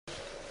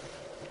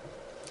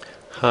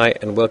Hi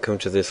and welcome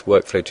to this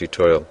workflow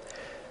tutorial.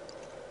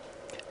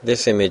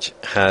 This image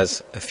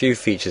has a few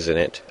features in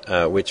it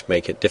which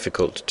make it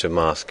difficult to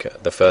mask.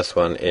 The first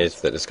one is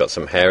that it's got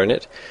some hair in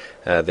it.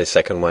 The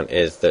second one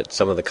is that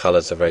some of the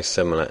colours are very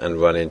similar and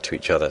run into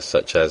each other,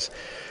 such as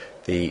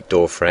the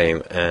door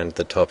frame and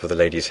the top of the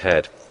lady's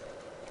head.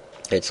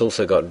 It's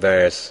also got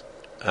various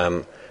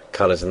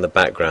colours in the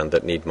background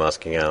that need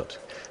masking out.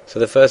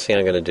 So the first thing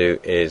I'm going to do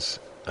is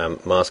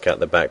mask out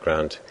the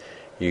background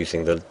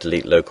using the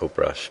Delete Local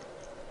brush.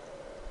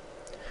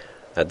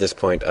 At this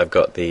point I've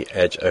got the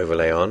edge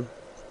overlay on.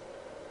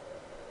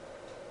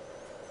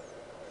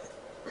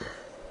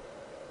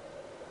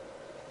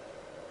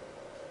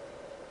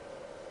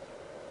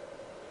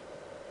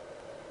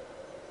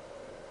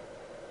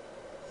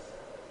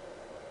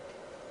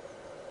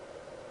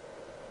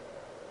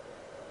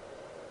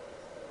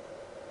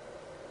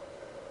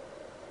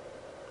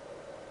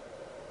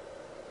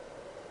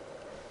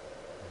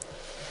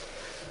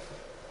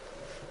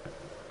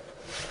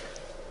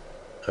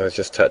 I was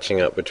just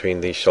touching up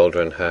between the shoulder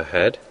and her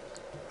head,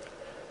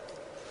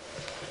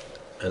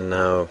 and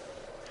now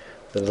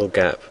the little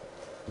gap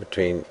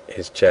between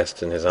his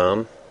chest and his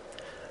arm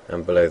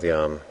and below the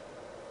arm.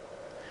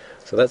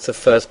 So that's the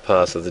first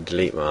pass of the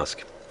delete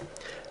mask.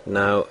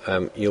 Now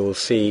you will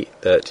see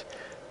that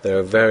there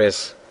are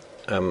various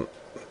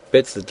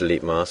bits of the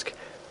delete mask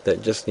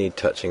that just need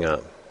touching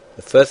up.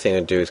 The first thing I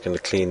do is going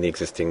to clean the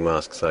existing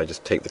mask, so I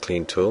just take the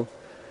clean tool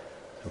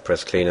and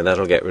press clean, and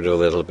that'll get rid of all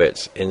the little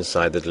bits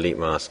inside the delete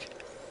mask.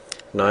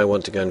 Now I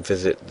want to go and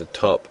visit the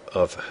top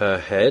of her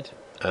head,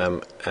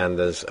 and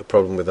there's a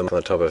problem with them on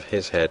the top of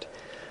his head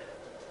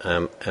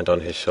and on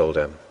his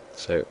shoulder.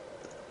 So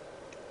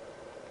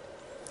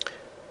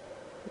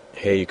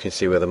here you can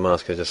see where the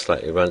mask is just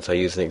slightly run, so I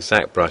use an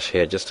exact brush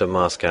here just to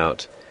mask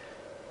out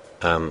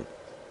that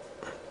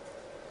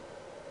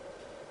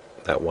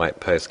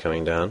white post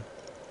coming down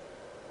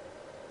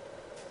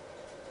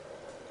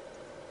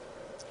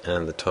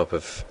and the top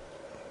of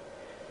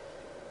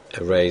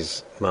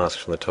erase mask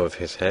from the top of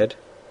his head.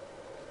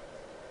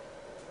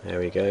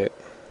 There we go.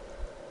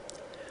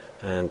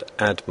 And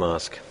add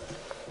mask,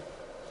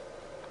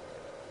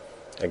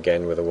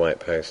 again with a white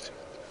post.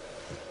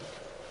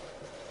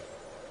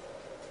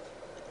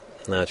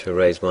 Now to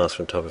erase mask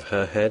from top of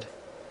her head.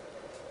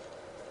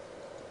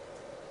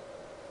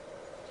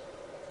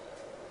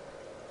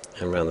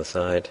 And round the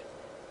side.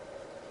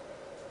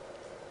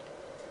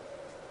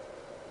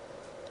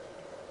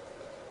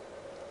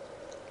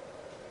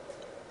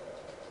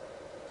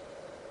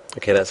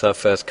 Okay, that's our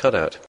first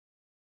cutout.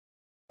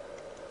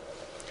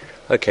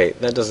 Okay,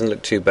 that doesn't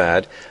look too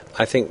bad.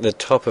 I think the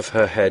top of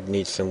her head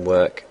needs some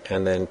work,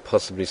 and then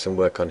possibly some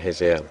work on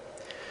his ear.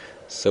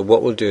 So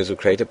what we'll do is we'll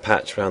create a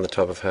patch around the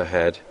top of her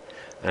head,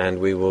 and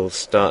we will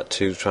start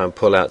to try and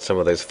pull out some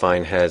of those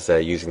fine hairs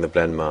there using the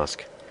blend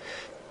mask.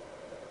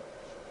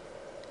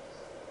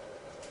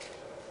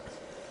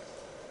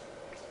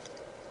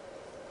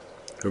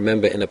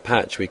 Remember, in a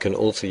patch we can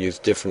also use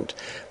different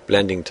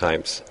blending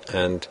types,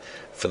 and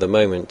for the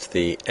moment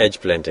the edge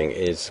blending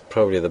is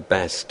probably the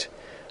best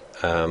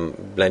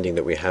blending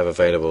that we have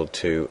available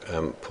to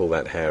pull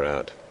that hair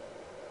out.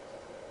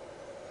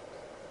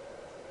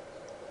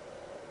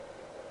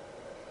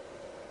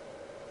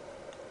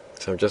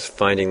 So I'm just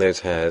finding those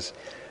hairs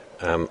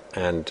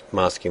and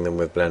masking them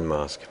with blend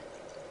mask.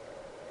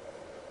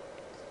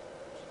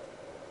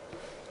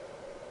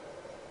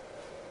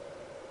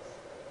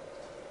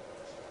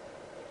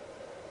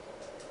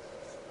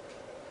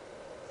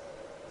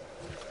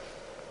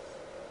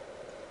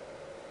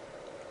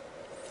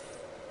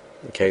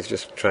 Okay, so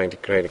just trying to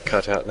create a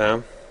cutout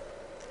now.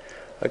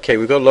 Okay,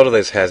 we've got a lot of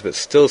those hairs, but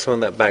still some of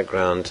that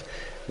background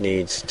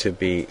needs to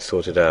be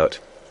sorted out.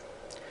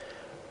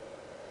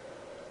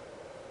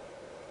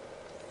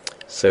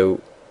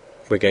 So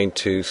we're going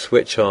to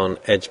switch on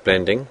edge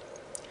blending,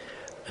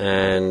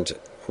 and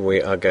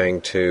we are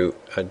going to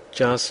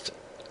just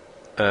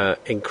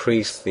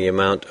increase the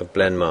amount of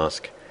blend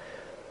mask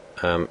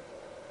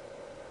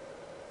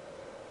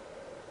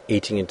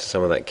eating into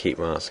some of that keep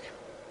mask.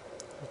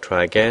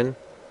 Try again.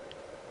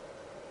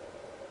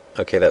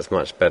 Okay, that's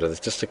much better.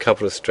 There's just a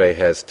couple of stray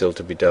hairs still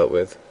to be dealt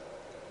with.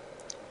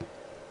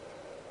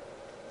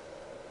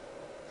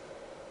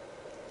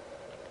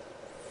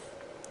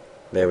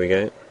 There we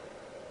go.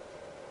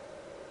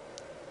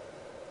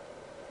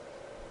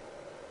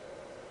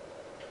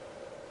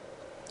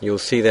 You'll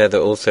see there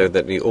that also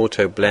that the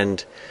auto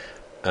blend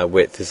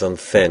width is on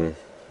thin,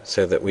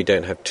 so that we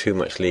don't have too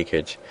much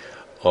leakage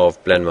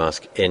of blend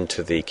mask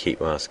into the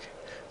keep mask.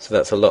 So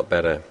that's a lot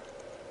better.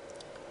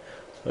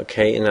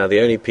 Okay, now the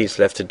only piece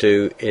left to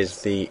do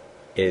is the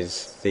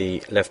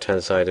left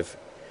hand side of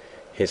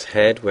his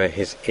head, where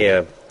his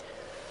ear,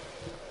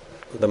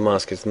 the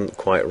mask isn't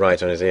quite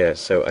right on his ear.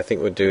 So I think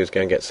what we'll do is go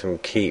and get some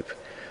keep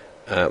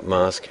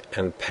mask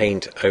and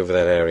paint over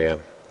that area.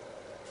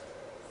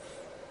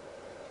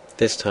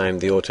 This time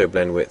the auto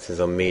blend width is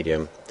on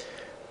medium,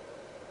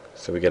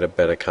 so we get a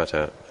better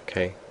cutout.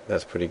 Okay,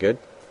 that's pretty good.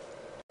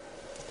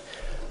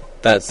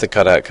 That's the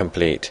cutout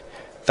complete.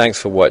 Thanks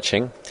for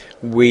watching.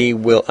 We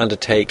will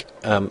undertake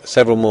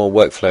several more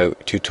workflow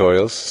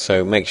tutorials,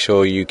 so make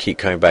sure you keep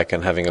coming back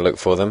and having a look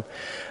for them.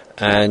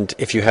 And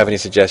if you have any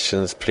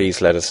suggestions,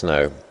 please let us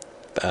know.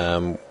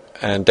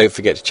 And don't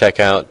forget to check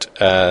out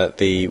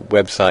the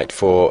website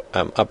for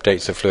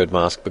updates of Fluid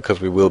Mask, because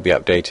we will be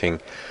updating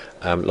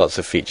lots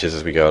of features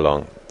as we go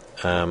along.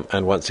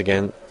 And once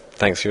again,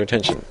 thanks for your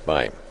attention.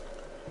 Bye.